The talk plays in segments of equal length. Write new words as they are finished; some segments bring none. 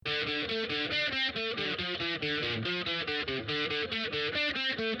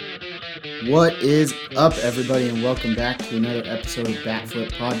What is up, everybody, and welcome back to another episode of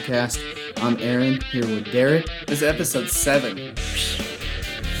Batflip Podcast. I'm Aaron, here with Derek. This is episode 7.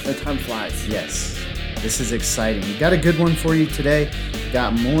 The time flies. Yes, this is exciting. We got a good one for you today.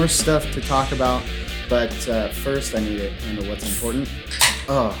 Got more stuff to talk about, but first I need to handle what's important.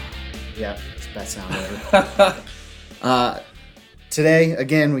 Oh, yeah, it's the best sound ever. Today,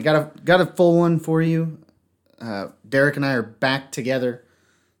 again, we got a full one for you. Derek and I are back together.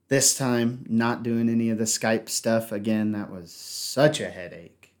 This time, not doing any of the Skype stuff. Again, that was such a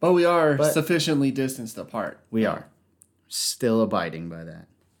headache. But we are sufficiently distanced apart. We are. Still abiding by that.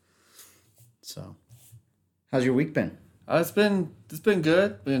 So, how's your week been? It's been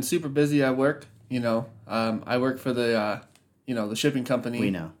good. Been super busy at work. I work for the the shipping company.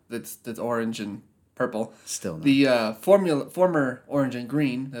 We know. That's orange and purple. Still not. The former orange and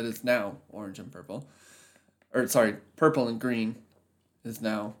green that is now orange and purple. Or sorry, purple and green is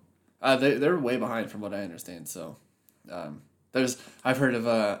now. They're way behind from what I understand. So, I've heard of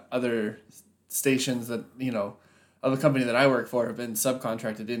other stations that of the company that I work for have been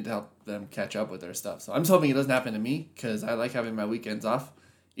subcontracted in to help them catch up with their stuff. So I'm just hoping it doesn't happen to me because I like having my weekends off,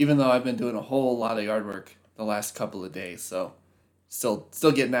 even though I've been doing a whole lot of yard work the last couple of days. So, still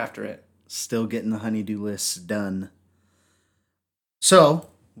getting after it. Still getting the honey-do list done.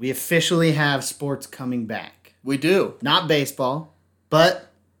 So, we officially have sports coming back. We do. Not baseball, but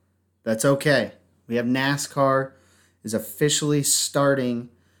that's okay. We have NASCAR is officially starting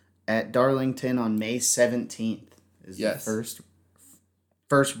at Darlington on May 17th. Is yes. the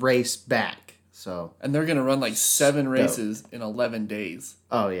first race back. So, and they're going to run like 7 races in 11 days.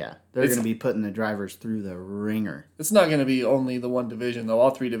 Oh, yeah. They're going to be putting the drivers through the ringer. It's not going to be only the one division, though. All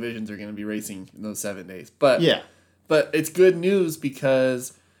 3 divisions are going to be racing in those 7 days. But yeah. But it's good news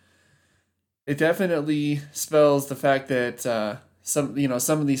because it definitely spells the fact that some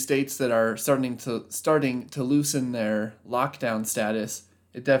of these states that are starting to loosen their lockdown status,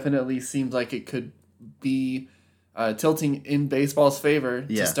 it definitely seems like it could be tilting in baseball's favor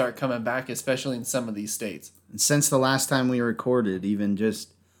to start coming back, especially in some of these states. And since the last time we recorded, even just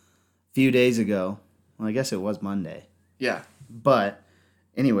a few days ago, well, I guess it was Monday. Yeah. But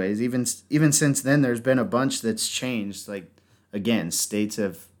anyways, even since then, there's been a bunch that's changed. Like, again, states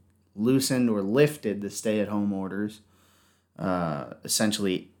have loosened or lifted the stay-at-home orders,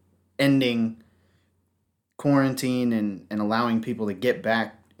 essentially ending quarantine and allowing people to get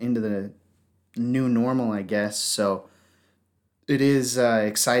back into the new normal, I guess. So it is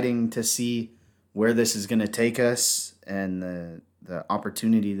exciting to see where this is going to take us and the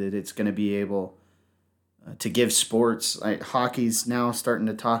opportunity that it's going to be able to give sports. Like hockey's now starting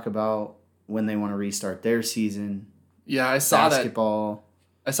to talk about when they want to restart their season. Yeah, I saw basketball.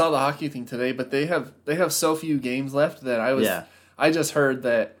 I saw the hockey thing today, but they have so few games left that I just heard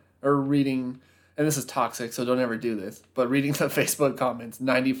that, or reading, and this is toxic, so don't ever do this, but reading the Facebook comments,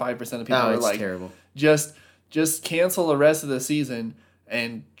 95% of people are like, terrible. Just cancel the rest of the season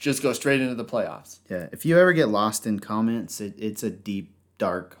and just go straight into the playoffs. Yeah, if you ever get lost in comments, it's a deep,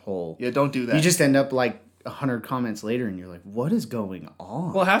 dark hole. Yeah, don't do that. You just end up like 100 comments later, and you're like, what is going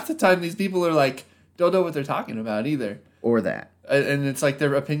on? Well, half the time these people are like, don't know what they're talking about either. Or that. And it's like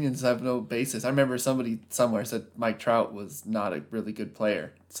their opinions have no basis. I remember somebody somewhere said Mike Trout was not a really good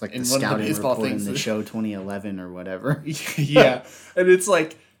player. It's like the scouting report in the show 2011 or whatever. Yeah. And it's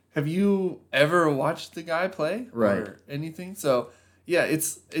like, have you ever watched the guy play? Right. Or anything? So, yeah,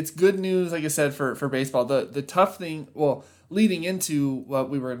 it's good news, like I said, for baseball. The tough thing, well, leading into what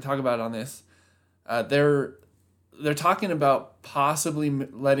we were going to talk about on this, they're talking about possibly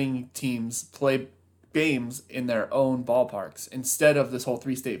letting teams play games in their own ballparks instead of this whole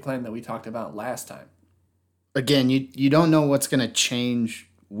 3-state plan that we talked about last time. Again, you don't know what's going to change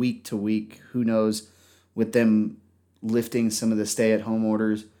week to week. Who knows? With them lifting some of the stay-at-home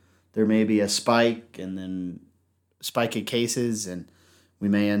orders, there may be a spike and then spike of cases, and we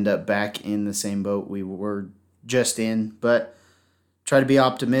may end up back in the same boat we were just in. But try to be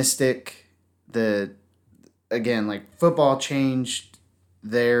optimistic. Again, like football changed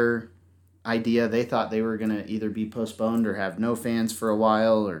their idea. They thought they were going to either be postponed or have no fans for a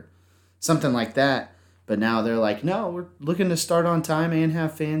while or something like that. But now they're like, no, we're looking to start on time and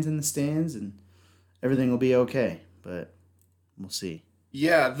have fans in the stands and everything will be okay. But we'll see.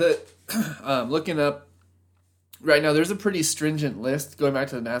 Yeah, looking up right now, there's a pretty stringent list, going back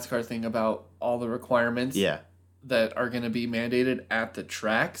to the NASCAR thing, about all the requirements that are going to be mandated at the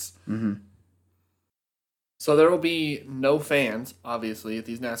tracks. Mm-hmm. So there will be no fans, obviously, at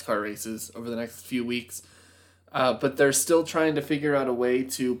these NASCAR races over the next few weeks. But they're still trying to figure out a way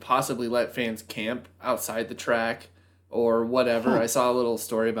to possibly let fans camp outside the track or whatever. I saw a little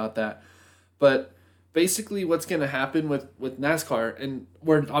story about that. But basically what's going to happen with NASCAR, and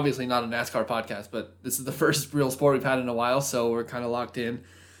we're obviously not a NASCAR podcast, but this is the first real sport we've had in a while, so we're kind of locked in.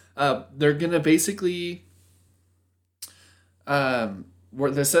 They're going to basically,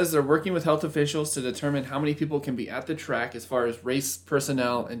 this says they're working with health officials to determine how many people can be at the track as far as race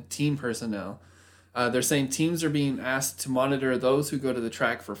personnel and team personnel. They're saying teams are being asked to monitor those who go to the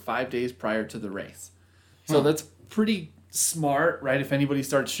track for 5 days prior to the race. So that's pretty smart, right? If anybody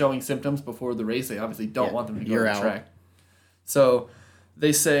starts showing symptoms before the race, they obviously don't want them to go to the track. So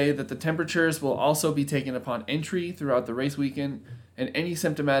they say that the temperatures will also be taken upon entry throughout the race weekend, and any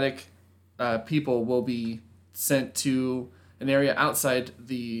symptomatic people will be sent to an area outside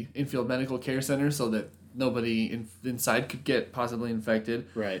the infield medical care center so that nobody inside could get possibly infected.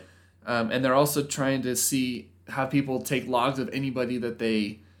 Right. And they're also trying to have people take logs of anybody that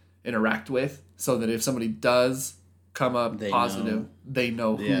they interact with so that if somebody does come up positive, they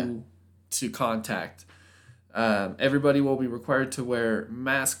know who to contact. Everybody will be required to wear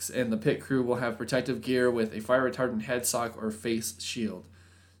masks, and the pit crew will have protective gear with a fire retardant head sock or face shield.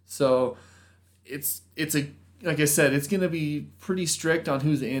 So it's like I said, it's going to be pretty strict on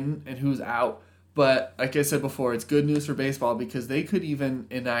who's in and who's out. But like I said before, it's good news for baseball because they could even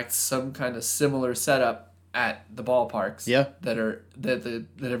enact some kind of similar setup at the ballparks. Yeah. That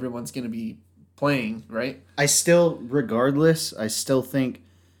everyone's going to be playing, right? I still think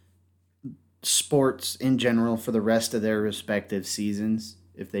sports in general for the rest of their respective seasons,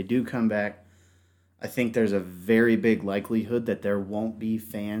 if they do come back, I think there's a very big likelihood that there won't be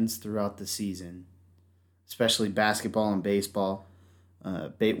fans throughout the season, especially basketball and baseball.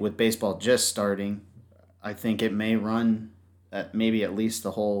 With baseball just starting, I think it may run maybe at least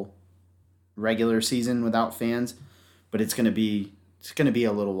the whole regular season without fans, but it's gonna be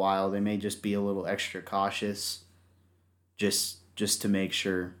a little while. They may just be a little extra cautious, just to make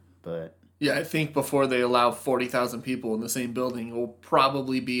sure. But yeah, I think before they allow 40,000 people in the same building, it will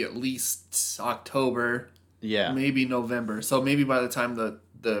probably be at least October. Yeah, maybe November. So maybe by the time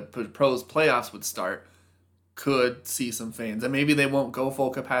the pros playoffs would start, could see some fans, and maybe they won't go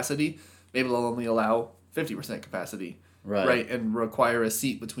full capacity. Maybe they'll only allow 50% capacity, right, and require a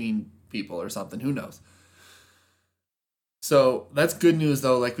seat between people or something. Who knows? So that's good news,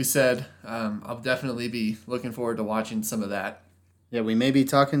 though. Like we said, I'll definitely be looking forward to watching some of that. Yeah, we may be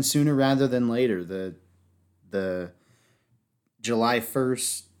talking sooner rather than later. The July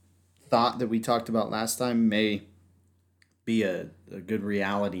 1st thought that we talked about last time may be a good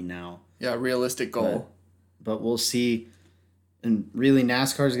reality now. Yeah, realistic goal. But we'll see. And really,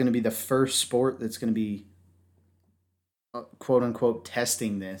 NASCAR is going to be the first sport that's going to be, quote unquote,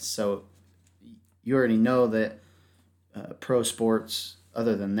 testing this. So you already know that pro sports,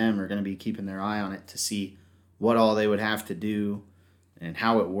 other than them, are going to be keeping their eye on it to see what all they would have to do and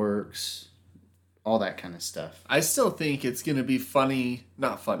how it works, all that kind of stuff. I still think it's going to be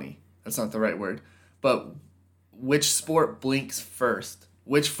not funny, that's not the right word, but which sport blinks first?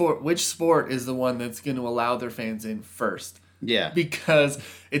 Which sport is the one that's going to allow their fans in first? Yeah. Because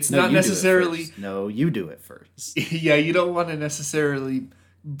it's not necessarily... No, you do it first. Yeah, you don't want to necessarily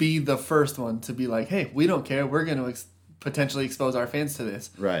be the first one to be like, hey, we don't care. We're going to potentially expose our fans to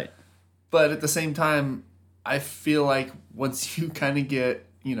this. Right. But at the same time, I feel like once you kind of get,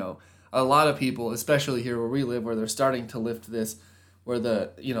 a lot of people, especially here where we live, where they're starting to lift this, where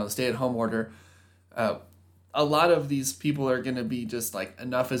the, stay-at-home order... a lot of these people are going to be just like,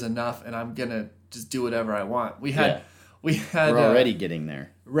 enough is enough, and I'm going to just do whatever I want. We're already getting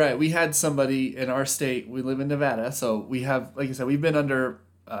there. Right. We had somebody in our state, we live in Nevada, so we have, like I said, we've been under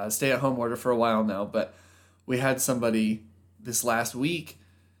stay-at-home order for a while now, but we had somebody this last week,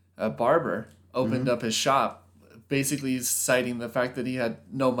 a barber, opened up his shop, basically citing the fact that he had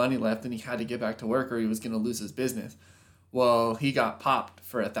no money left and he had to get back to work or he was going to lose his business. Well, he got popped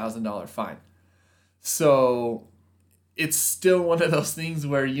for $1,000 fine. So it's still one of those things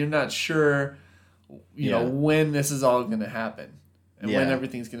where you're not sure, when this is all going to happen and when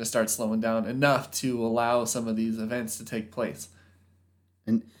everything's going to start slowing down enough to allow some of these events to take place.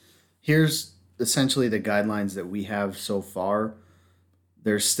 And here's essentially the guidelines that we have so far.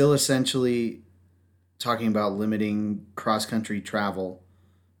 They're still essentially talking about limiting cross-country travel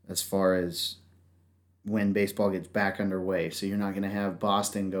as far as when baseball gets back underway. So you're not going to have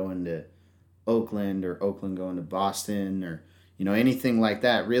Boston going to Oakland or Oakland going to Boston or anything like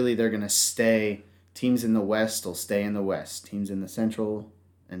that. Really, they're going to stay. Teams in the West will stay in the West. Teams in the Central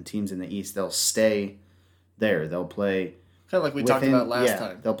and teams in the East, they'll stay there. They'll play kind of like we talked about last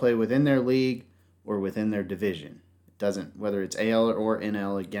time. They'll play within their league or within their division. It doesn't, whether it's AL or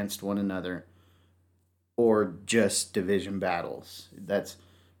NL, against one another or just division battles. That's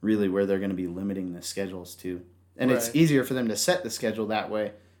really where they're going to be limiting the schedules to. And it's Right. easier for them to set the schedule that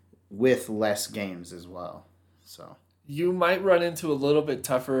way with less games as well. So You might run into a little bit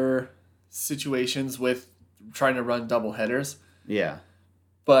tougher situations with trying to run double headers, yeah,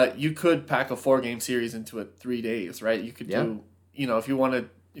 but you could pack a 4-game series into it 3 days, right? You could Yeah. do, if you want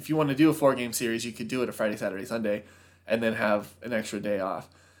to do a 4-game series, you could do it a Friday, Saturday, Sunday, and then have an extra day off.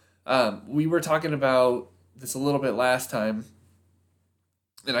 We were talking about this a little bit last time,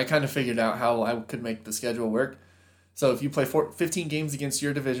 and I kind of figured out how I could make the schedule work. So if you play 15 games against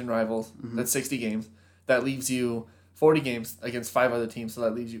your division rivals, that's 60 games. That leaves you 40 games against 5 other teams, so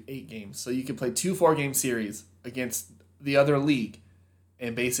that leaves you 8 games. So you could play 2 4-game series against the other league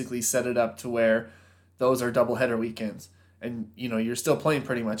and basically set it up to where those are doubleheader weekends. And you're still playing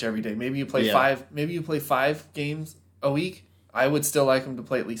pretty much every day. Maybe you play Yeah. five games a week. I would still like them to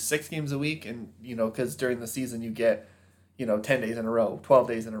play at least 6 games a week, and because during the season you get 10 days in a row, 12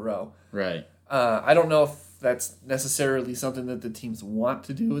 days in a row. right. I don't know if that's necessarily something that the teams want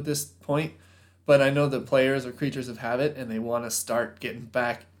to do at this point, but I know that players are creatures of habit and they want to start getting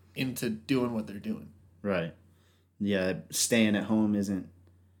back into doing what they're doing. Right. Yeah, staying at home isn't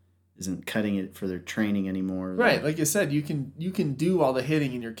cutting it for their training anymore. Right, like you said, you can do all the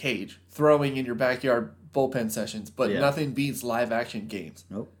hitting in your cage, throwing in your backyard bullpen sessions, but Yeah. nothing beats live action games.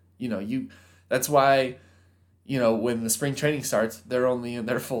 Nope. That's why when the spring training starts, they're only in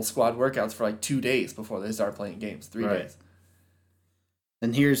their full squad workouts for like 2 days before they start playing games, 3 Right. days.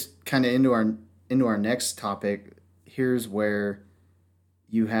 And here's kind of into our next topic. Here's where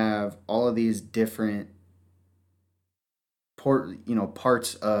you have all of these different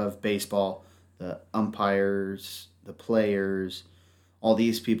parts of baseball, the umpires, the players, all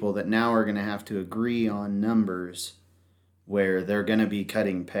these people that now are going to have to agree on numbers where they're going to be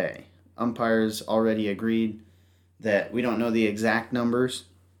cutting pay. Umpires already agreed that we don't know the exact numbers,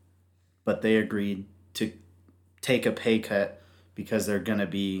 but they agreed to take a pay cut because they're going to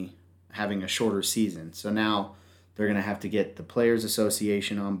be having a shorter season. So now they're going to have to get the Players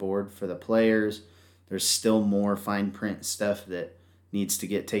Association on board for the players. There's still more fine print stuff that needs to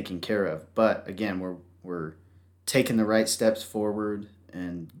get taken care of. But again, we're taking the right steps forward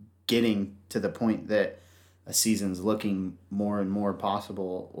and getting to the point that a season's looking more and more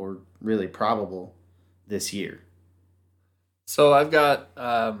possible, or really probable, this year. So I've got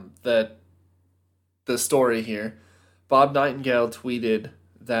the story here. Bob Nightingale tweeted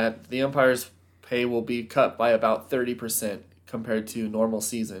that the umpires' pay will be cut by about 30% compared to normal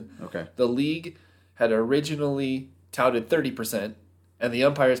season. Okay. The league had originally touted 30%, and the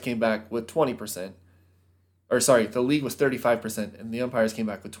umpires came back with 20%. Or sorry, the league was 35%, and the umpires came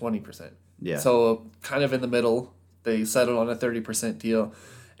back with 20%. Yeah. So kind of in the middle, they settled on a 30% deal,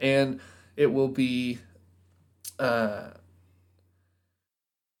 and it will be.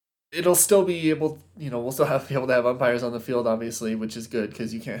 It'll still be able, we'll still be able to have umpires on the field, obviously, which is good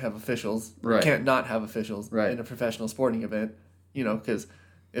because you can't have officials. Right. You can't not have officials Right. in a professional sporting event, because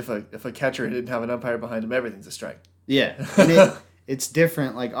if a catcher didn't have an umpire behind him, everything's a strike. Yeah. And it's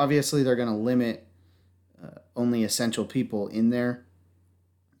different. Like, obviously, they're going to limit only essential people in there,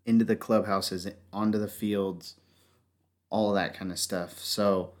 into the clubhouses, onto the fields, all of that kind of stuff.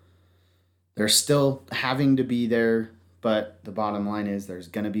 So they're still having to be there, but the bottom line is there's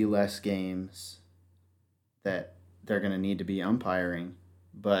going to be less games that they're going to need to be umpiring.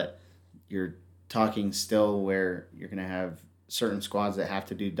 But you're talking still where you're going to have certain squads that have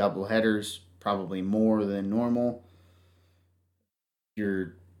to do double headers, probably more than normal.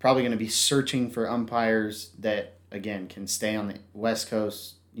 You're probably going to be searching for umpires that, again, can stay on the West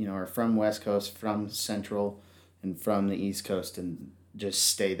Coast, or from West Coast, from Central, and from the East Coast, and just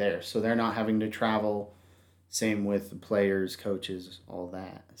stay there. So they're not having to travel. Same with the players, coaches, all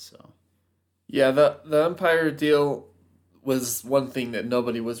that. So Yeah, the umpire deal was one thing that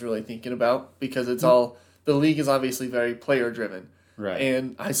nobody was really thinking about because it's all the league is obviously very player driven. right.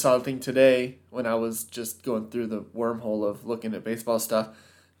 And I saw a thing today when I was just going through the wormhole of looking at baseball stuff.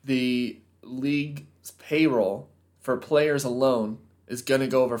 The league's payroll for players alone is going to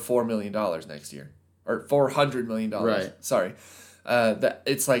go over $4 million next year, or $400 million. Right. Sorry, that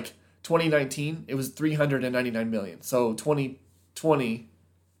it's like 2019. It was $399 million. So 2020,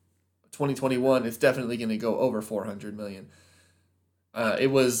 2021, it's definitely going to go over $400 million. It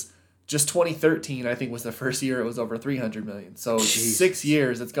was just 2013, I think, was the first year it was over $300 million. So Jesus. 6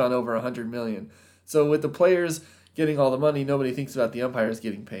 years, it's gone over $100 million. So with the players getting all the money, nobody thinks about the umpires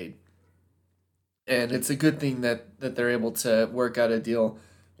getting paid. And it's a good thing that they're able to work out a deal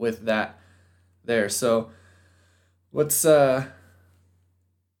with that there. So let's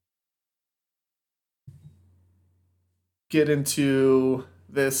get into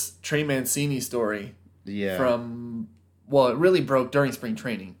this Trey Mancini story Yeah. it really broke during spring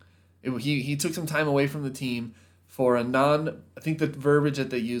training. He took some time away from the team for I think the verbiage that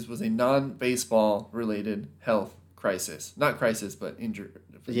they used was a non-baseball related health crisis. Not crisis, but injury.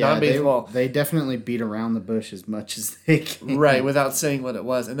 Yeah, non-baseball. they definitely beat around the bush as much as they can. Right, without saying what it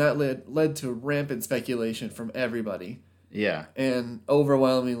was. And that led to rampant speculation from everybody. Yeah. And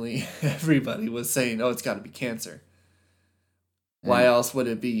overwhelmingly, everybody was saying, oh, it's got to be cancer. Why else would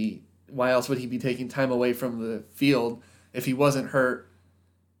it be? Why else would he be taking time away from the field if he wasn't hurt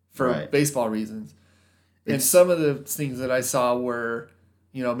for baseball reasons? And some of the things that I saw were,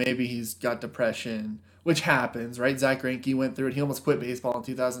 maybe he's got depression, which happens, right? Zach Greinke went through it. He almost quit baseball in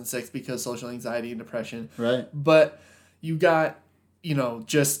 2006 because social anxiety and depression. Right. But you got,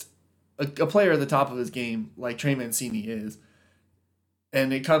 just a player at the top of his game like Trey Mancini is.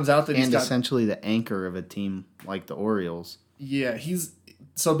 And it comes out that he's got... essentially the anchor of a team like the Orioles. Yeah,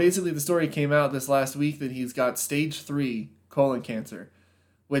 so basically the story came out this last week that he's got stage 3 colon cancer,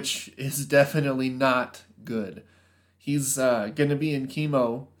 which is definitely not good. He's going to be in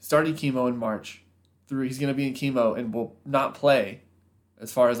chemo, started chemo in March. He's going to be in chemo and will not play,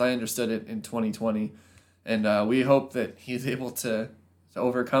 as far as I understood it, in 2020. And we hope that he's able to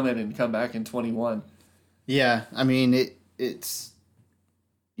overcome it and come back in 21. Yeah, I mean, it's,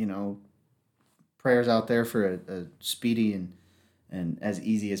 prayers out there for a speedy and as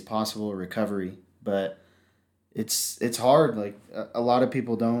easy as possible recovery. But it's hard. Like, a lot of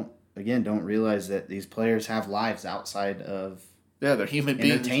people don't realize that these players have lives outside of they're human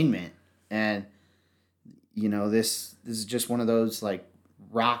beings. Entertainment. And, this is just one of those, like,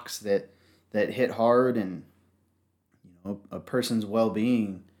 rocks that hit hard, and, a person's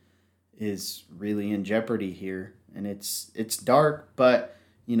well-being is really in jeopardy here. And it's dark, but,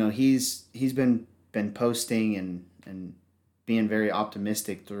 he's been posting and being very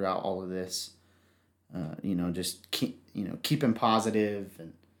optimistic throughout all of this. Just keeping positive.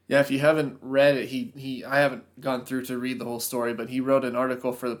 And yeah, if you haven't read it, I haven't gone through to read the whole story, but he wrote an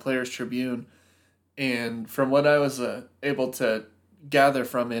article for the Players Tribune, and from what I was able to gather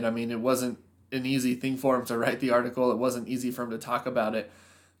from it, I mean, it wasn't an easy thing for him to write the article. It wasn't easy for him to talk about it,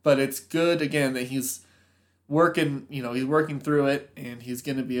 but it's good again that he's working through it, and he's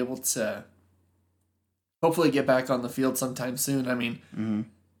going to be able to hopefully get back on the field sometime soon. I mean,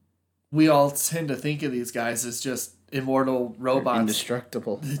 we all tend to think of these guys as just immortal robots. They're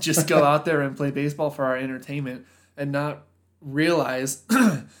indestructible. Just go out there and play baseball for our entertainment and not realize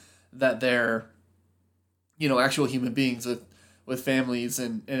that they're, actual human beings with families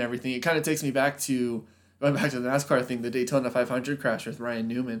and everything. It kind of takes me going back to the NASCAR thing, the Daytona 500 crash with Ryan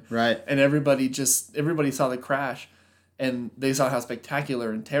Newman. Right. And everybody saw the crash, and they saw how spectacular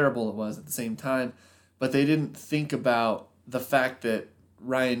and terrible it was at the same time. But they didn't think about the fact that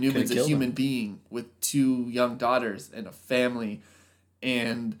Ryan Newman's a human being with 2 young daughters and a family.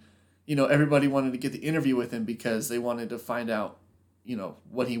 And, everybody wanted to get the interview with him because they wanted to find out,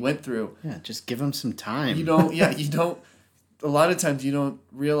 what he went through. Yeah, just give him some time. A lot of times you don't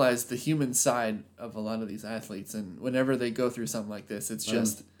realize the human side of a lot of these athletes. And whenever they go through something like this, it's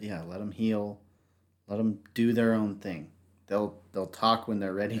let them heal. Let them do their own thing. They'll talk when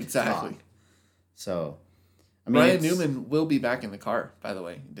they're ready to talk. So, I mean, Ryan Newman will be back in the car, by the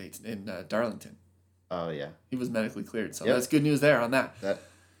way, in Darlington. Oh, yeah. He was medically cleared, so that's good news there on that.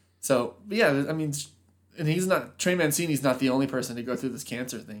 So, but yeah, I mean, and Trey Mancini's not the only person to go through this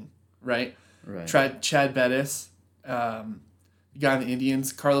cancer thing, right? Right. Chad Bettis, the guy on the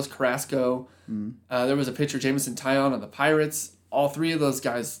Indians, Carlos Carrasco. There was a pitcher, Jameson Taillon, on the Pirates. All 3 of those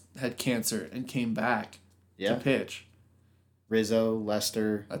guys had cancer and came back to pitch. Rizzo,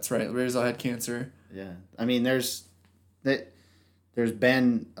 Lester. That's right. Rizzo had cancer. Yeah. I mean, there's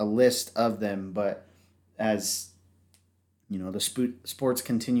been a list of them, but as, the sports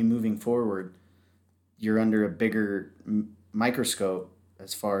continue moving forward, you're under a bigger microscope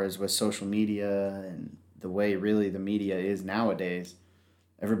as far as with social media and the way really the media is nowadays.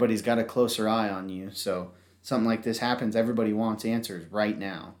 Everybody's got a closer eye on you. So something like this happens, everybody wants answers right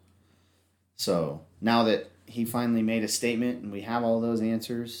now. So now that he finally made a statement and we have all those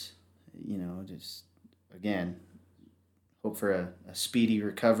answers, just, again, hope for a speedy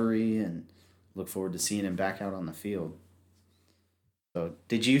recovery and look forward to seeing him back out on the field. So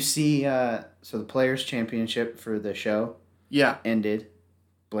did you see, the Players' Championship for the show? Yeah. Ended.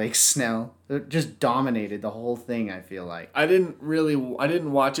 Blake Snell just dominated the whole thing, I feel like. I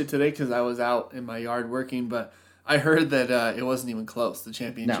didn't watch it today because I was out in my yard working, but I heard that it wasn't even close. The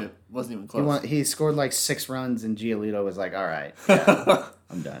championship wasn't even close. He scored like 6 runs, and Giolito was like, all right, yeah,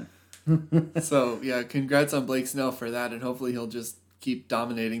 I'm done. So, yeah, congrats on Blake Snell for that, and hopefully he'll just keep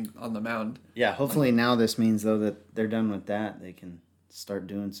dominating on the mound. Yeah, hopefully now this means, though, that they're done with that. They can start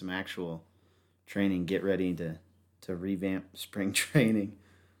doing some actual training, get ready to revamp spring training.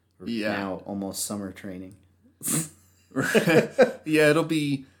 Yeah. Now almost summer training. Yeah, it'll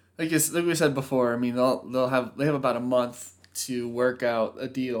be, like we said before, I mean, they have about a month to work out a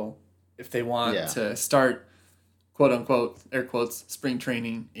deal if they want to start, quote unquote, air quotes, spring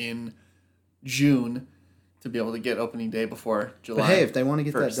training in June to be able to get opening day before July. But hey, if they want to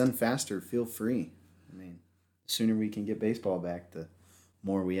get 1st. that done faster, feel free. I mean, the sooner we can get baseball back, the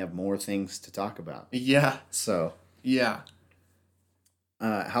more we have more things to talk about. Yeah. So, yeah.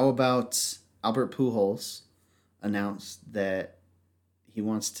 How about Albert Pujols announced that he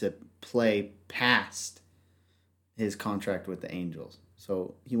wants to play past his contract with the Angels.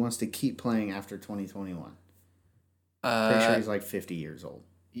 So he wants to keep playing after 2021. Pretty sure he's like 50 years old.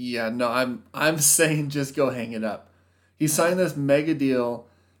 Yeah, no, I'm saying just go hang it up. He signed this mega deal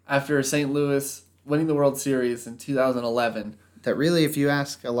after St. Louis winning the World Series in 2011. That really, if you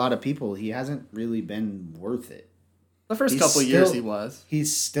ask a lot of people, he hasn't really been worth it. The first couple years he was.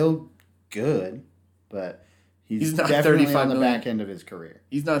 He's still good, but he's not definitely 35 on the million. back end of his career.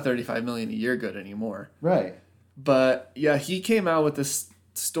 He's not $35 million a year good anymore. Right. But yeah, he came out with this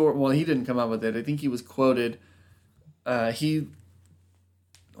story. Well, he didn't come out with it. I think he was quoted. Hold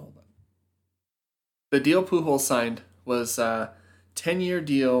on. The deal Pujols signed was a 10-year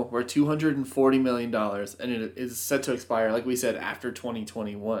deal worth $240 million, and it is set to expire, like we said, after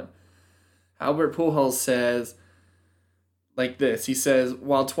 2021. Albert Pujols says like this. He says,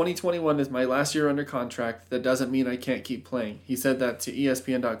 while 2021 is my last year under contract, that doesn't mean I can't keep playing. He said that to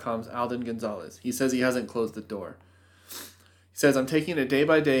ESPN.com's Alden Gonzalez. He says he hasn't closed the door. He says, I'm taking it day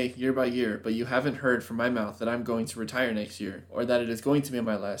by day, year by year, but you haven't heard from my mouth that I'm going to retire next year, or that it is going to be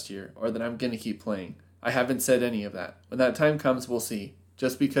my last year, or that I'm going to keep playing. I haven't said any of that. When that time comes, we'll see.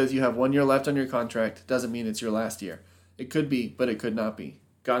 Just because you have 1 year left on your contract doesn't mean it's your last year. It could be, but it could not be.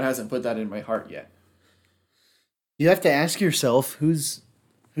 God hasn't put that in my heart yet. You have to ask yourself who's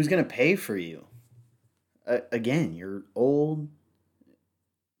going to pay for you. Again, you're old.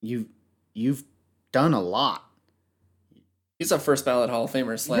 You've done a lot. He's a first ballot Hall of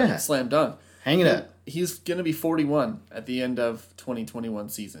Famer, slam dunk. Hang it up. He's going to be 41 at the end of 2021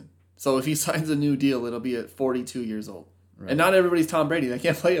 season. So if he signs a new deal, it'll be at 42 years old. Right. And not everybody's Tom Brady. They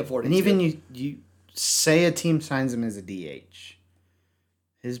can't play at 42. And even you say a team signs him as a DH.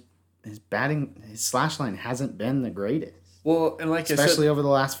 His batting, his slash line hasn't been the greatest. Well, and especially over the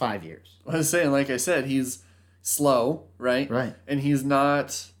last 5 years. I was saying, like I said, he's slow, right? Right. And he's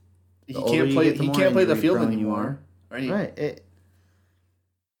not. He can't play. He can't play the field anymore. Right.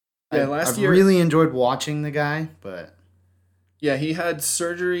 Last year I really enjoyed watching the guy, but yeah, he had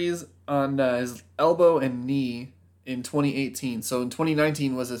surgeries on his elbow and knee in 2018. So in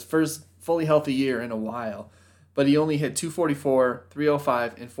 2019 was his first fully healthy year in a while. But he only hit 244,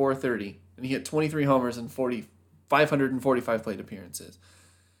 305, and 430. And he hit 23 homers and 545 plate appearances.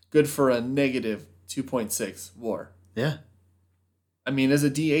 Good for a negative 2.6 WAR. Yeah. I mean, as a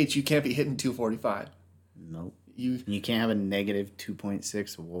DH, you can't be hitting 245. Nope. You can't have a negative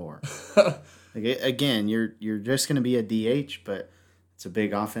 2.6 WAR. Again, you're just going to be a DH, but it's a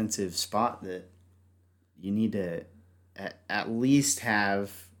big offensive spot that you need to at least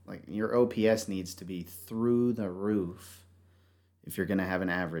have. Like, your OPS needs to be through the roof if you're going to have an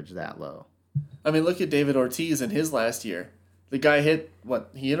average that low. I mean, look at David Ortiz in his last year. The guy hit,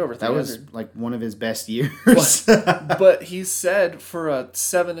 he hit over 300. That was, like, one of his best years. But he said for a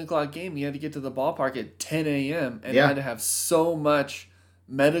 7 o'clock game, he had to get to the ballpark at 10 a.m. and had to have so much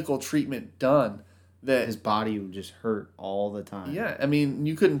medical treatment done that his body would just hurt all the time. Yeah, I mean,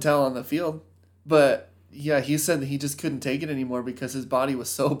 you couldn't tell on the field. But yeah, he said that he just couldn't take it anymore because his body was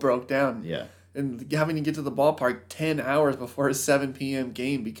so broke down. Yeah. And having to get to the ballpark 10 hours before a 7 p.m.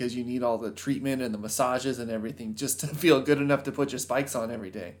 game because you need all the treatment and the massages and everything just to feel good enough to put your spikes on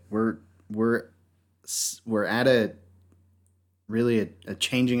every day. We're at a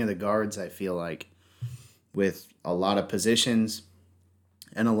changing of the guards, I feel like, with a lot of positions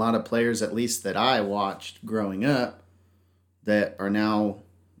and a lot of players, at least that I watched growing up, that are now,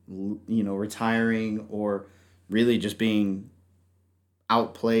 retiring or really just being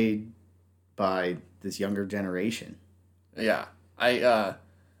outplayed by this younger generation. Yeah.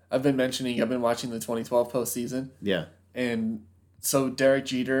 I've been watching the 2012 postseason. Yeah. And so Derek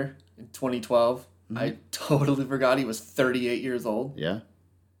Jeter in 2012, I totally forgot he was 38 years old. Yeah.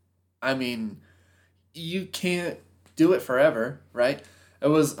 I mean, you can't do it forever, right? I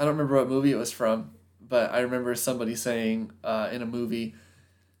don't remember what movie it was from, but I remember somebody saying in a movie,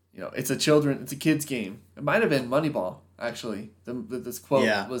 it's a kid's game. It might have been Moneyball. actually. This quote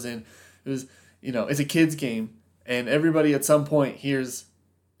Yeah. was in. It was, it's a kid's game, and everybody at some point hears,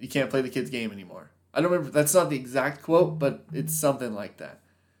 you can't play the kid's game anymore. I don't remember. That's not the exact quote, but it's something like that.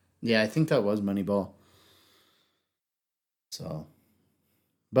 Yeah, I think that was Moneyball. So,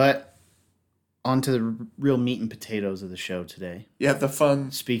 but on to the real meat and potatoes of the show today. Yeah, the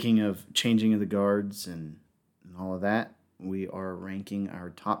fun. Speaking of changing of the guards and all of that, we are ranking our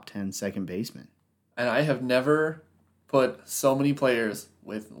top 10 second basemen. And I have never put so many players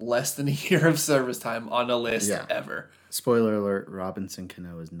with less than a year of service time on a list ever. Spoiler alert, Robinson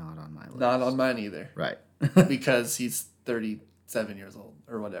Cano is not on my list. Not on mine either. Right. Because he's 37 years old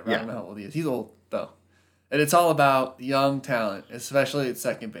or whatever. Yeah. I don't know how old he is. He's old, though. And it's all about young talent, especially at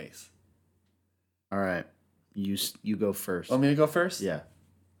second base. All right. You go first. Want me to go first? Yeah.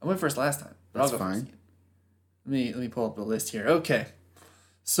 I went first last time. But That's I'll go fine. first again. Let me pull up the list here. Okay.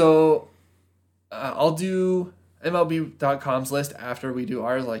 So I'll do MLB.com's list after we do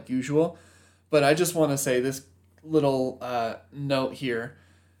ours like usual. But I just want to say this little note here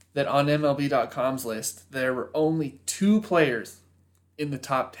that on MLB.com's list, there were only 2 players in the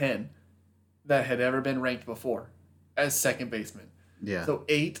top 10 that had ever been ranked before as second baseman. Yeah. So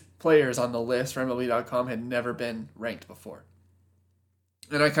 8 players on the list for MLB.com had never been ranked before.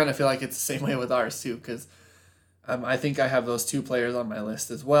 And I kind of feel like it's the same way with ours too, because I think I have those 2 players on my list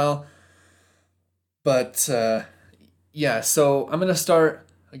as well. But yeah, so I'm going to start,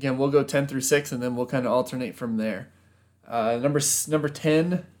 again, we'll go 10 through 6, and then we'll kind of alternate from there. Number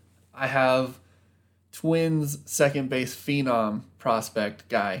 10, I have Twins second base phenom prospect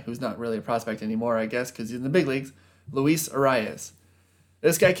guy, who's not really a prospect anymore, I guess, because he's in the big leagues, Luis Arias.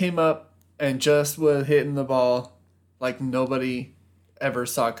 This guy came up and just was hitting the ball like nobody ever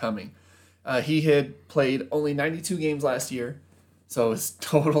saw coming. He had played only 92 games last year, so his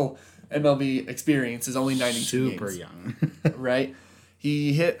total MLB experience is only 92 games. Super young. Right?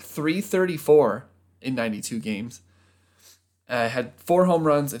 He hit .334 in 92 games. Had 4 home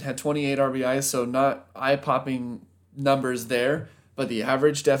runs and had 28 RBIs, so not eye-popping numbers there, but the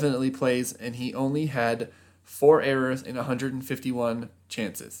average definitely plays, and he only had 4 errors in 151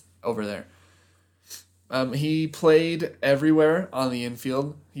 chances over there. He played everywhere on the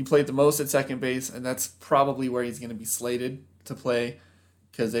infield. He played the most at second base, and that's probably where he's going to be slated to play,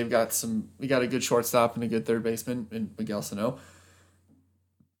 because we got a good shortstop and a good third baseman in Miguel Sano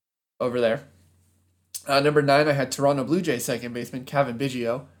over there. Number 9, I had Toronto Blue Jays second baseman Cavan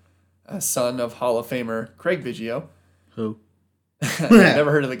Biggio, son of Hall of Famer Craig Biggio. Who? I've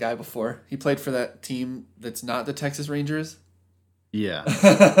never heard of the guy before. He played for that team that's not the Texas Rangers. Yeah.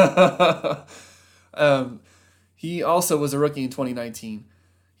 He also was a rookie in 2019.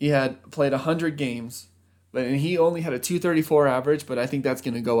 He had played 100 games, and he only had a .234 average, but I think that's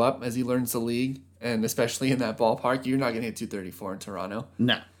going to go up as he learns the league, and especially in that ballpark. You're not going to hit .234 in Toronto.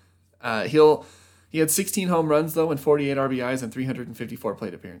 No. He had 16 home runs, though, and 48 RBIs and 354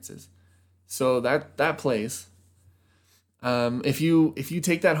 plate appearances. So that plays. If you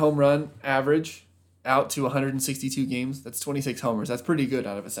take that home run average out to 162 games, that's 26 homers. That's pretty good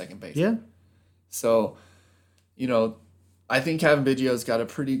out of a second base. Yeah. So, I think Cavan Biggio's got a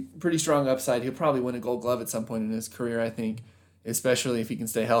pretty strong upside. He'll probably win a Gold Glove at some point in his career, I think, especially if he can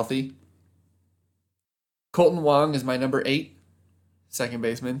stay healthy. Colton Wong is my number 8 second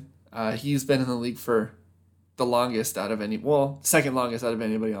baseman. He's been in the league for the longest second longest out of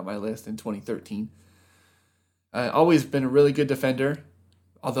anybody on my list in 2013. Always been a really good defender,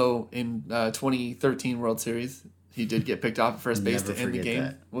 although in 2013 World Series, he did get picked off at first base to end the game.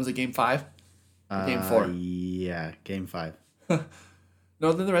 That. What was it, Game 5? Game 4? Yeah, Game 5.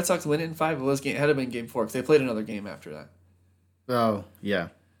 No, then the Red Sox win it in 5. It had to been Game 4 because they played another game after that. Oh, yeah.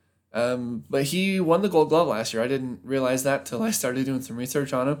 But he won the Gold Glove last year. I didn't realize that till I started doing some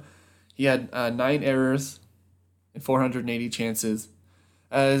research on him. He had 9 errors and 480 chances.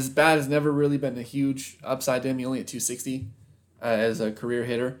 His bat has never really been a huge upside to him. He only had 260 as a career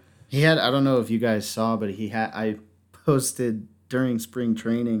hitter. He had, I don't know if you guys saw, but I posted during spring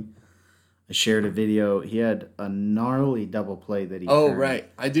training, I shared a video. He had a gnarly double play that he turned. Right.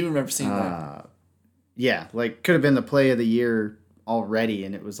 I do remember seeing that. Yeah, could have been the play of the year already,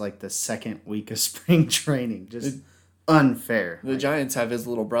 and it was the second week of spring training. Just unfair. The Giants have his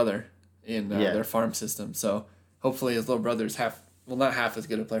little brother in their farm system, so hopefully his little brother's not half as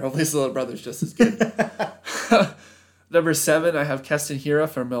good a player. Hopefully his little brother's just as good. Number 7, I have Keston Hiura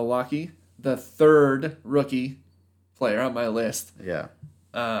from Milwaukee, the 3rd rookie player on my list. Yeah.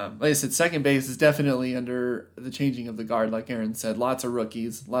 Like I said, second base is definitely under the changing of the guard, like Aaron said. Lots of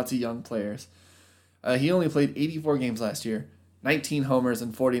rookies, lots of young players. He only played 84 games last year, 19 homers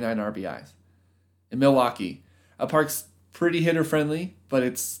and 49 RBIs. In Milwaukee, Parks pretty hitter friendly, but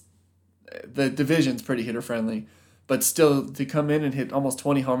the division's pretty hitter friendly. But still, to come in and hit almost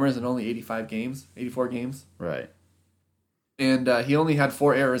 20 homers in only 84 games. Right. And he only had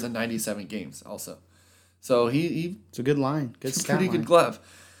 4 errors in 97 games also. So it's a good line. Good stat pretty line. Good glove.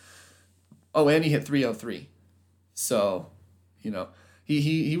 Oh, and he hit 303. So,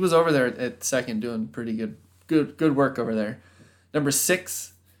 he was over there at second doing pretty good work over there. Number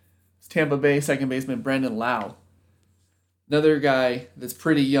 6, Tampa Bay second baseman Brandon Lau. Another guy that's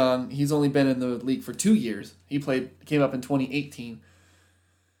pretty young. He's only been in the league for 2 years. He came up in 2018.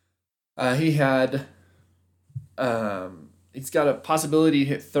 He's got a possibility to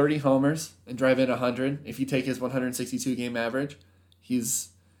hit 30 homers and drive in 100 if you take his 162 game average. He's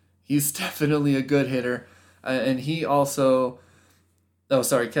definitely a good hitter. And he also... Oh,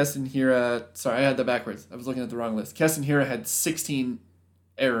 sorry, Keston Hiura... Sorry, I had that backwards. I was looking at the wrong list. Keston Hiura had 16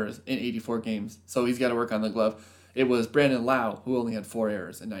 errors in 84 games, so he's got to work on the glove. It was Brandon Lau, who only had 4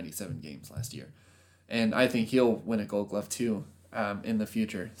 errors in 97 games last year. And I think he'll win a Gold Glove, too, in the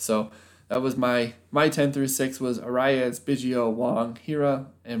future. So that was my 10 through 6 was Arias, Biggio, Wong, Hiura,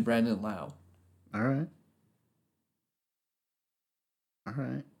 and Brandon Lau. All right.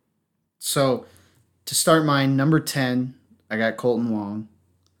 So to start mine, number 10, I got Colton Wong.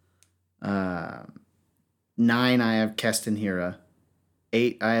 9, I have Keston Hiura.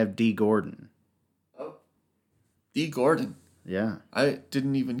 8, I have D. Gordon. D. Gordon. Yeah. I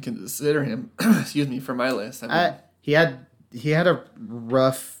didn't even consider him, excuse me, for my list. He had a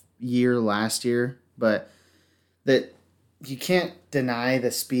rough year last year, but that you can't deny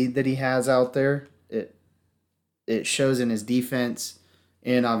the speed that he has out there. It shows in his defense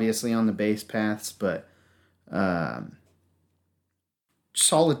and obviously on the base paths, but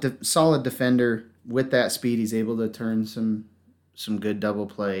solid defender. With that speed, he's able to turn some good double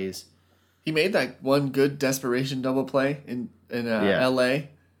plays. He made that one good desperation double play in L.A.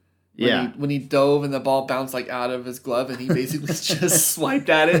 When he dove and the ball bounced out of his glove and he basically just swiped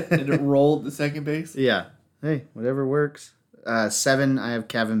at it and it rolled to second base. Yeah. Hey, whatever works. 7, I have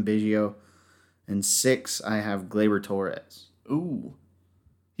Kevin Biggio. And 6, I have Gleyber Torres. Ooh.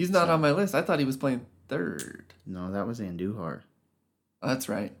 He's not on my list. I thought he was playing third. No, that was Andujar. Oh, that's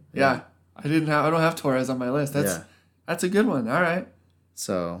right. Yeah. I don't have Torres on my list. That's a good one. All right.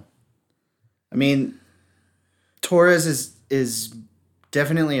 So, I mean, Torres is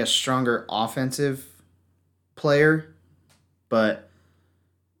definitely a stronger offensive player, but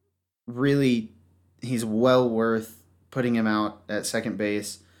really he's well worth putting him out at second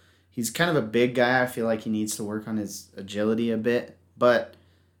base. He's kind of a big guy. I feel like he needs to work on his agility a bit, but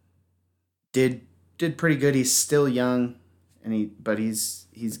did pretty good. He's still young, but he's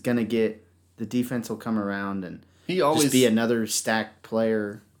gonna get, the defense will come around and he always just be another stacked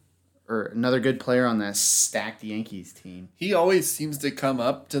player or another good player on that stacked Yankees team. He always seems to come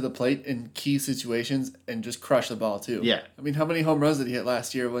up to the plate in key situations and just crush the ball too. Yeah. I mean, how many home runs did he hit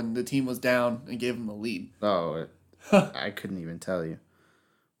last year when the team was down and gave him the lead? Oh, I couldn't even tell you.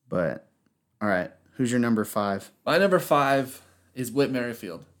 But, all right. Who's your number 5? My number 5 is Whit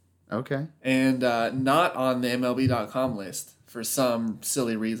Merrifield. Okay. And not on the MLB.com list for some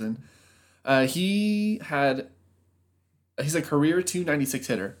silly reason. He's a career 296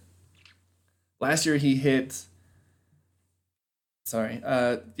 hitter. Last year he hit...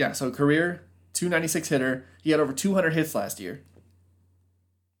 so career 296 hitter. He had over 200 hits last year.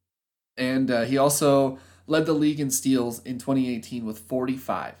 And he also led the league in steals in 2018 with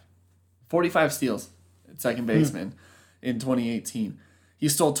 45. 45 steals at second baseman in 2018. He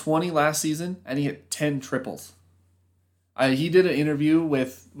stole 20 last season, and he hit 10 triples. He did an interview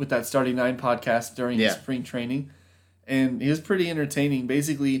with that Starting 9 podcast during his spring training, and he was pretty entertaining.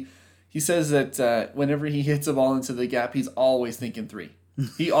 Basically, he says that whenever he hits a ball into the gap, he's always thinking 3.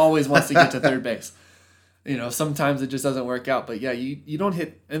 He always wants to get to third base. Sometimes it just doesn't work out. But, yeah, you don't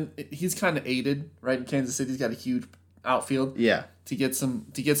hit... And he's kind of aided, right? In Kansas City, he's got a huge outfield. Yeah. To get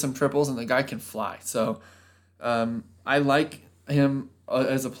some triples, and the guy can fly. So, I like him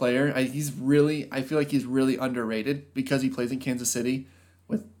as a player. I feel like he's really underrated because he plays in Kansas City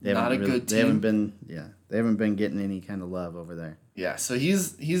with not a good team. They haven't been getting any kind of love over there. Yeah, so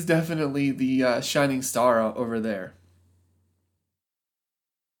he's definitely the shining star over there.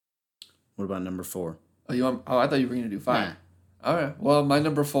 What about number 4? I thought you were going to do 5. Nah. All right. Well, my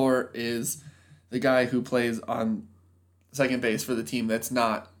number 4 is the guy who plays on second base for the team that's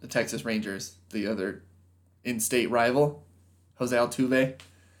not the Texas Rangers, the other in-state rival, Jose Altuve.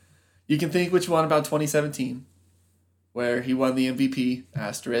 You can think what you want about 2017, where he won the MVP,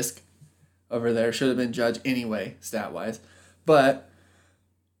 asterisk, over there. Should have been Judge anyway, stat-wise. But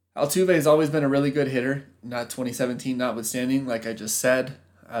Altuve has always been a really good hitter, not 2017 notwithstanding, like I just said.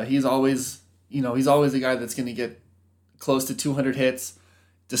 He's always a guy that's going to get close to 200 hits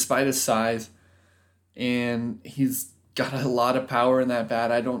despite his size. And he's got a lot of power in that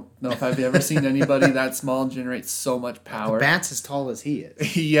bat. I don't know if I've ever seen anybody that small generate so much power. The bat's as tall as he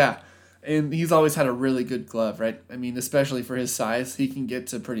is. Yeah. And he's always had a really good glove, right? I mean, especially for his size, he can get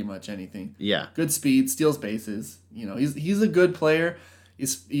to pretty much anything. Yeah. Good speed, steals bases. He's a good player.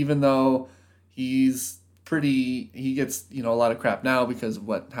 Even though he gets, a lot of crap now because of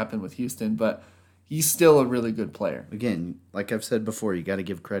what happened with Houston, but he's still a really good player. Again, like I've said before, you got to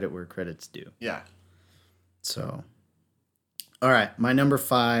give credit where credit's due. Yeah. So, all right, my number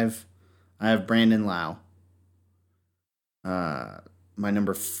 5, I have Brandon Lau. My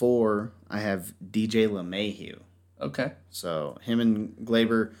number 4, I have DJ LeMahieu. Okay. So him and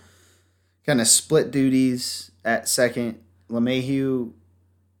Glaber kind of split duties at second. LeMahieu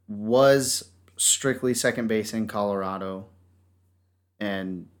was strictly second base in Colorado.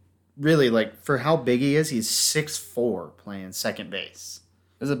 And really, like, for how big he is, he's 6'4" playing second base.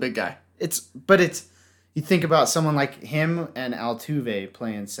 He's a big guy. You think about someone like him and Altuve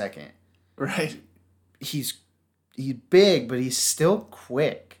playing second. Right. He's big, but he's still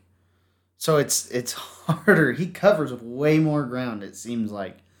quick. So it's harder. He covers way more ground, it seems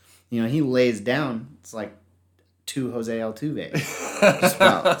like. He lays down. It's like 2 Jose Altuve. Just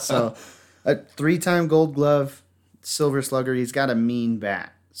about. So a 3-time Gold Glove, Silver Slugger. He's got a mean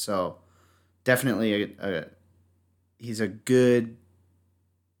bat. So definitely he's a good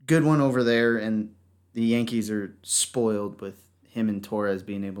one over there, and the Yankees are spoiled with him and Torres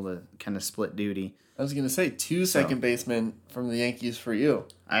being able to kind of split duty. I was going to say 2 second basemen from the Yankees for you.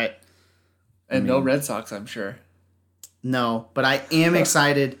 No Red Sox, I'm sure. No, but I am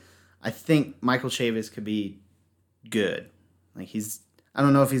excited. I think Michael Chavis could be good. I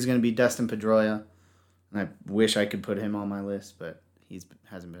don't know if he's going to be Dustin Pedroia, and I wish I could put him on my list, but he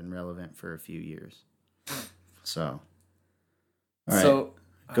hasn't been relevant for a few years. So, all right. So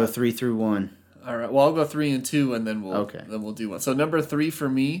go 3 through 1. All right. Well, I'll go 3 and 2, and then we'll do one. So number 3 for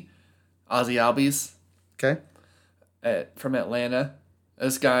me, Ozzie Albies. Okay. From Atlanta.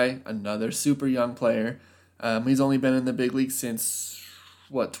 This guy, another super young player. He's only been in the big league since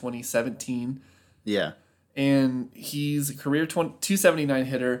 2017. Yeah. And he's a career 279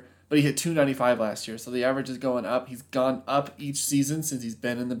 hitter, but he hit 295 last year. So the average is going up. He's gone up each season since he's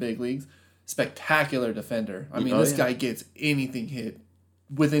been in the big leagues. Spectacular defender. I mean, this guy gets anything hit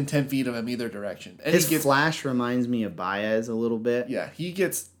within 10 feet of him either direction. And his flash reminds me of Baez a little bit. Yeah, he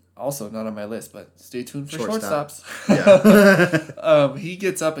gets, also not on my list, but stay tuned for Shortstop. shortstops. Yeah. He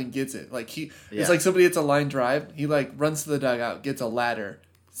gets up and gets it. It's like somebody hits a line drive. He runs to the dugout, gets a ladder,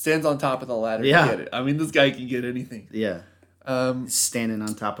 stands on top of the ladder to get it. I mean, this guy can get anything. Yeah. Standing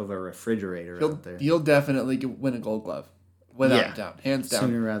on top of a refrigerator out there. He'll definitely win a Gold Glove. Without a doubt. Hands down.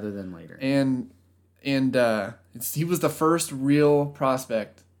 Sooner rather than later. And he was the first real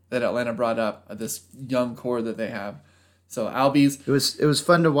prospect that Atlanta brought up of this young core that they have. So Albies. It was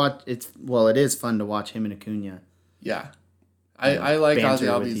fun to watch. It is fun to watch him and Acuna. Yeah. I like Ozzie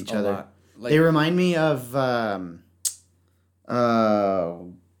Albies a lot. They remind me of oh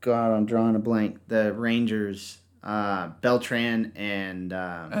God, I'm drawing a blank. The Rangers, Beltran and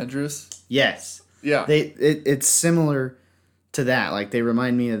Andrews? Yes. Yeah. It's similar to that. Like, they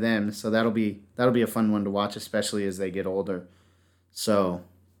remind me of them, so that'll be a fun one to watch, especially as they get older. So,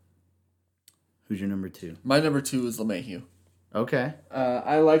 who's your number 2? My number 2 is LeMahieu. Okay.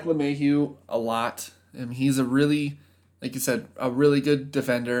 I like LeMahieu a lot. And he's a really, like you said, a really good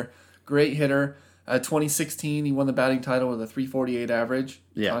defender, great hitter. 2016, he won the batting title with a 348 average.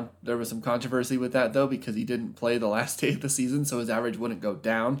 Yeah. There was some controversy with that, though, because he didn't play the last day of the season, so his average wouldn't go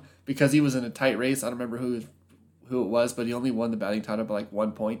down. Because he was in a tight race. I don't remember who it was, but he only won the batting title by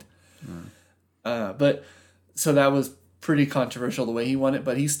 1 point. But so that was pretty controversial the way he won it,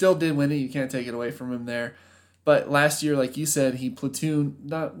 but he still did win it. You can't take it away from him there. But last year, like you said, he platooned,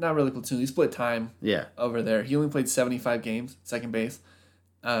 not really platoon, he split time over there. He only played 75 games, second base,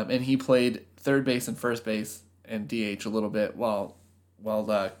 and he played third base and first base and DH a little bit while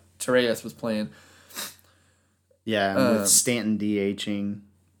Torres was playing. Yeah, with Stanton DHing.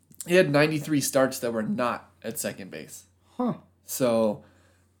 He had 93 starts that were not at second base. Huh. So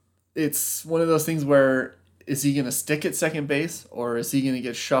it's one of those things where, is he going to stick at second base or is he going to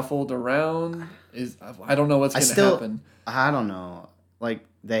get shuffled around? I don't know what's going to happen. I don't know. Like,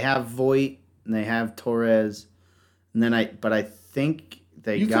 they have Voit and they have Torres, and then I think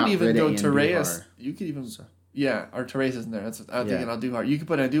they got rid of Andujar. You could even Yeah, Artures isn't there. I'm thinking Andujar. You could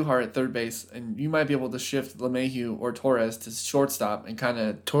put Andujar at third base, and you might be able to shift LeMahieu or Torres to shortstop and kind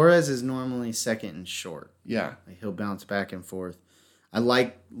of... Torres is normally second and short. Yeah. Like he'll bounce back and forth. I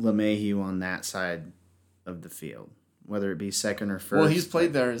like LeMahieu on that side of the field, whether it be second or first. Well, he's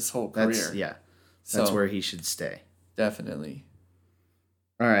played there his whole career. That's where he should stay. Definitely.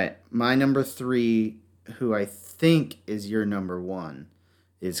 All right. My number 3, who I think is your number 1,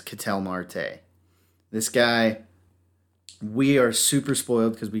 is Ketel Marte. This guy, we are super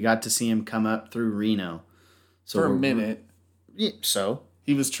spoiled because we got to see him come up through Reno. So for a minute. Yeah, so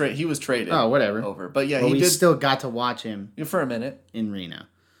he was traded. Oh, whatever. Over, but yeah, we still got to watch him for a minute in Reno,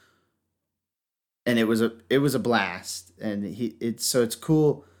 and it was a blast. And it's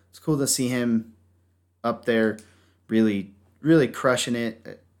cool. It's cool to see him up there, really really crushing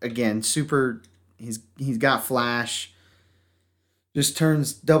it. Again, super. He's got flash. Just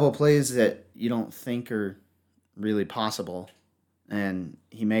turns double plays that you don't think are really possible, and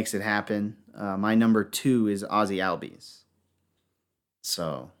he makes it happen. My number 2 is Ozzy Albies.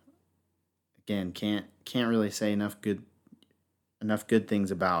 So, again, can't really say enough good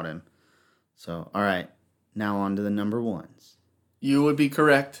things about him. So, all right, now on to the number 1s. You would be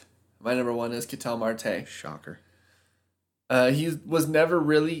correct. My number 1 is Ketel Marte. Shocker. He was never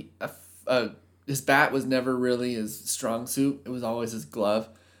really his bat was never really his strong suit. It was always his glove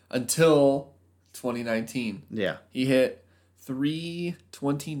until 2019. Yeah. He hit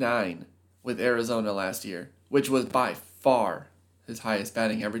 329 with Arizona last year, which was by far his highest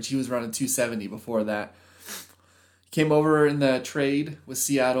batting average. He was running 270 before that. Came over in the trade with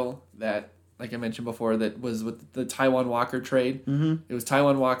Seattle that, like I mentioned before, that was with the Taijuan Walker trade. Mm-hmm. It was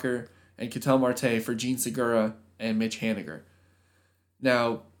Taijuan Walker and Ketel Marte for Gene Segura and Mitch Haniger.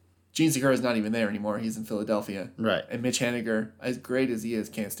 Now, Gene Segura is not even there anymore. He's in Philadelphia. Right. And Mitch Haniger, as great as he is,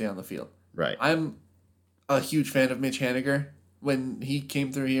 can't stay on the field. Right. I'm a huge fan of Mitch Haniger. When he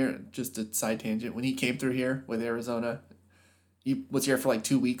came through here, just a side tangent, when he came through here with Arizona, he was here for like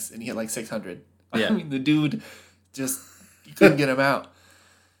 2 weeks and he hit like 600. Yeah. I mean, the dude just, you couldn't get him out.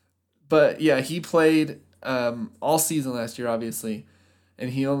 But yeah, he played all season last year, obviously, and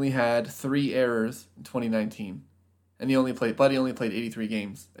he only had 3 errors in 2019. And he only played 83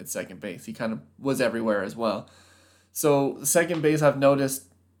 games at second base. He kind of was everywhere as well. So second base, I've noticed,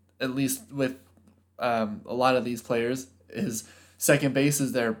 at least with a lot of these players, is second base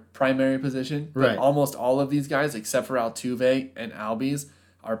is their primary position. But right. Almost all of these guys, except for Altuve and Albies,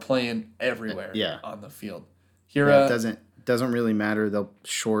 are playing everywhere on the field. Here, it doesn't really matter. They'll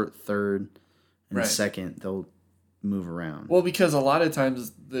short, third, and second. They'll move around. Well, because a lot of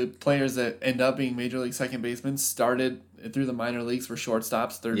times the players that end up being major league second basemen started through the minor leagues for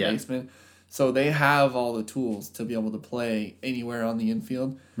shortstops, third basemen. So they have all the tools to be able to play anywhere on the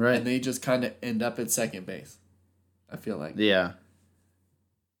infield. Right. And they just kind of end up at second base, I feel like. Yeah.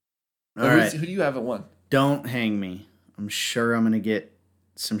 All right. Who do you have at 1? Don't hang me. I'm sure I'm going to get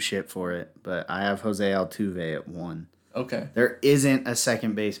some shit for it, but I have Jose Altuve at 1. Okay. There isn't a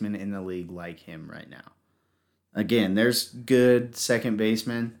second baseman in the league like him right now. Again, there's good second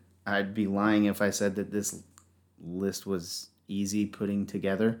basemen. I'd be lying if I said that this list was easy putting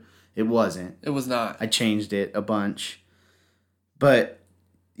together. It wasn't. It was not. I changed it a bunch. But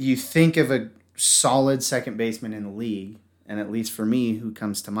you think of a solid second baseman in the league, and at least for me, who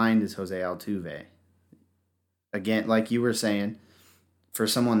comes to mind is Jose Altuve. Again, like you were saying, for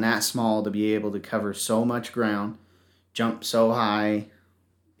someone that small to be able to cover so much ground, jump so high,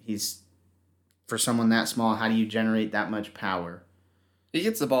 for someone that small, how do you generate that much power? He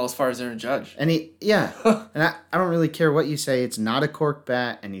gets the ball as far as Aaron Judge. And and I don't really care what you say. It's not a cork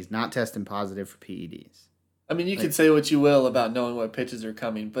bat, and he's not testing positive for PEDs. I mean, you can say what you will about knowing what pitches are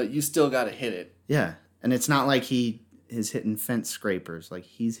coming, but you still got to hit it. Yeah, and it's not like he is hitting fence scrapers. Like,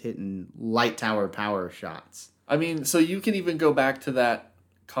 he's hitting light tower power shots. I mean, so you can even go back to that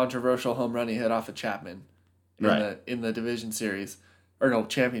controversial home run he hit off of Chapman in the division series, or no,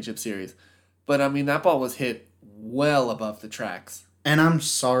 championship series. But, I mean, that ball was hit well above the tracks. And I'm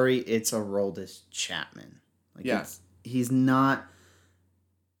sorry, it's Aroldis Chapman. He's not...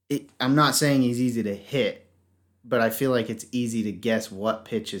 I'm not saying he's easy to hit, but I feel like it's easy to guess what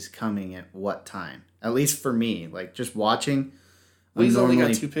pitch is coming at what time. At least for me. Like, just watching... Well, he's only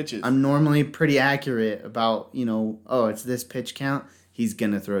got 2 pitches. I'm normally pretty accurate about, it's this pitch count. He's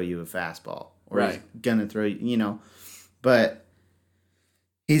going to throw you a fastball. Or he's going to throw you, But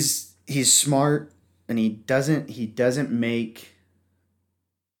he's smart, and he doesn't make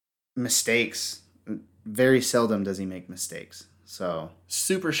mistakes. Very seldom does he make mistakes. So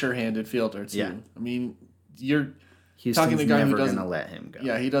super sure-handed fielder too. Yeah. I mean, you're Houston's talking to a guy never who doesn't gonna let him go.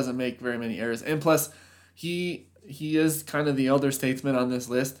 Yeah, he doesn't make very many errors, and plus, He is kind of the elder statesman on this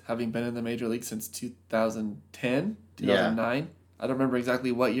list, having been in the major league since 2010, 2009. Yeah. I don't remember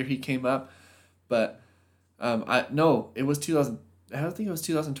exactly what year he came up, but it was 2000. I don't think it was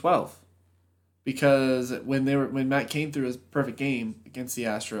 2012, because when Matt Cain threw his perfect game against the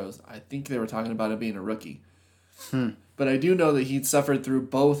Astros, I think they were talking about it being a rookie. But I do know that he'd suffered through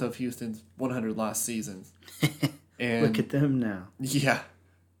both of Houston's 100 loss seasons. And look at them now. Yeah.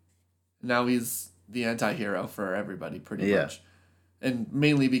 Now he's the anti-hero for everybody, pretty much. And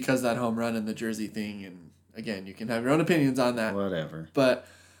mainly because that home run and the jersey thing. And again, you can have your own opinions on that. Whatever. But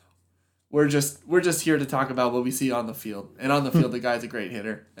we're just here to talk about what we see on the field. And on the field, the guy's a great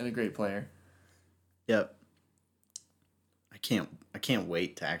hitter and a great player. Yep. I can't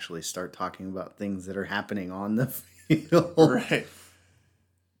wait to actually start talking about things that are happening on the field. Right.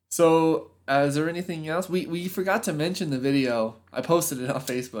 So, is there anything else? We forgot to mention the video. I posted it on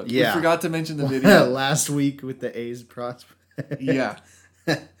Facebook. Yeah. We forgot to mention the video. Last week with the A's prospect. Yeah.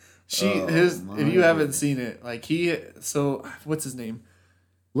 If you haven't seen it, what's his name?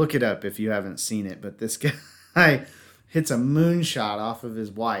 Look it up if you haven't seen it, but this guy hits a moonshot off of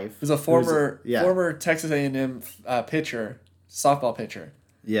his wife. He's a former Texas A&M pitcher, softball pitcher.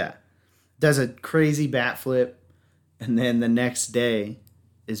 Yeah. Does a crazy bat flip, and then the next day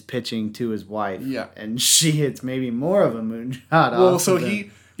is pitching to his wife. Yeah. And she hits maybe more of a moonshot off. Well, so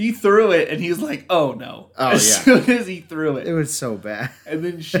he threw it, and he's like, "Oh no!" As soon as he threw it, it was so bad. And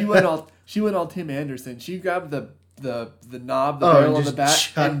then she went all Tim Anderson. She grabbed the knob, the barrel of the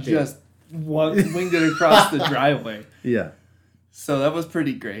bat, and just winged it across the driveway. Yeah. So that was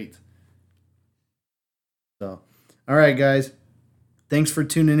pretty great. So, all right, guys. Thanks for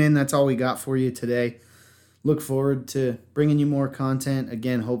tuning in. That's all we got for you today. Look forward to bringing you more content.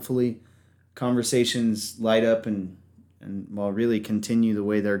 Again, hopefully conversations light up and really continue the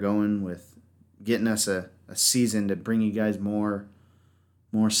way they're going with getting us a season to bring you guys more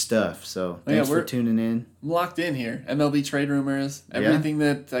stuff. So thanks for tuning in. I'm locked in here. MLB trade rumors, everything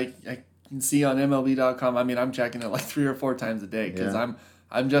that I can see on MLB.com. I mean, I'm checking it like 3 or 4 times a day because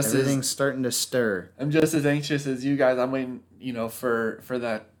I'm just everything's starting to stir. I'm just as anxious as you guys. I'm waiting, for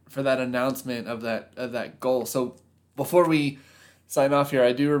that announcement of that goal. So before we sign off here,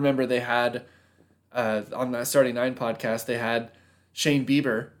 I do remember they had on that Starting 9 podcast, they had Shane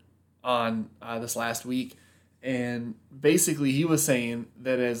Bieber on this last week. And basically, he was saying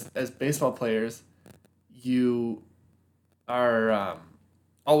that as baseball players, you are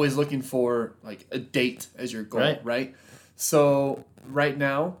always looking for like a date as your goal, right? So right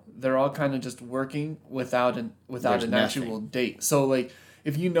now, they're all kind of just working without an actual date. So like,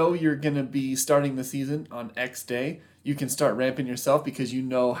 if you know you're gonna be starting the season on X day, you can start ramping yourself because you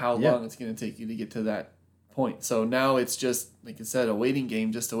know how long it's gonna take you to get to that point. So now it's just, like I said, a waiting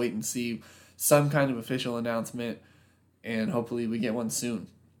game, just to wait and see some kind of official announcement, and hopefully we get one soon.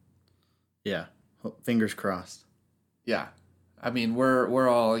 Yeah, fingers crossed. Yeah, I mean we're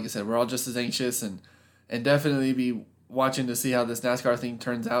all, like I said, we're all just as anxious and definitely be watching to see how this NASCAR thing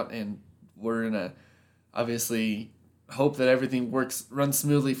turns out, and we're gonna obviously hope that everything runs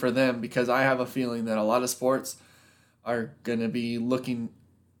smoothly for them, because I have a feeling that a lot of sports are gonna be looking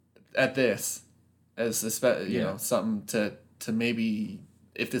at this as something to maybe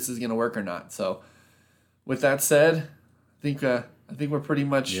if this is gonna work or not. So, with that said, I think we're pretty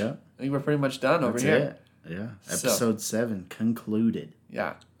much done over here. Yeah, episode 7 concluded.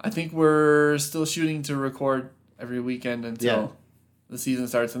 Yeah, I think we're still shooting to record every weekend until the season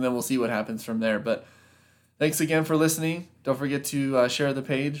starts, and then we'll see what happens from there. But thanks again for listening. Don't forget to share the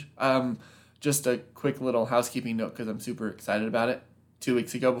page. Just a quick little housekeeping note, because I'm super excited about it. 2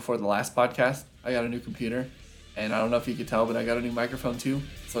 weeks ago, before the last podcast, I got a new computer. And I don't know if you could tell, but I got a new microphone too.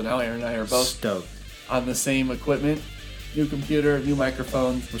 So now Aaron and I are both stoked on the same equipment. New computer, new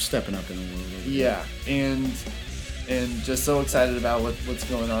microphones. We're stepping up in the world. Yeah, and just so excited about what's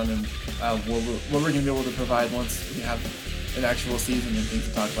going on and what we're going to be able to provide once we have an actual season and things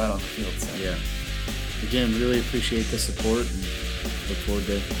to talk about on the field. So. Yeah. Again, really appreciate the support and look forward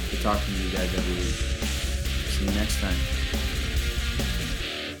to talking to you guys every week. See you next time.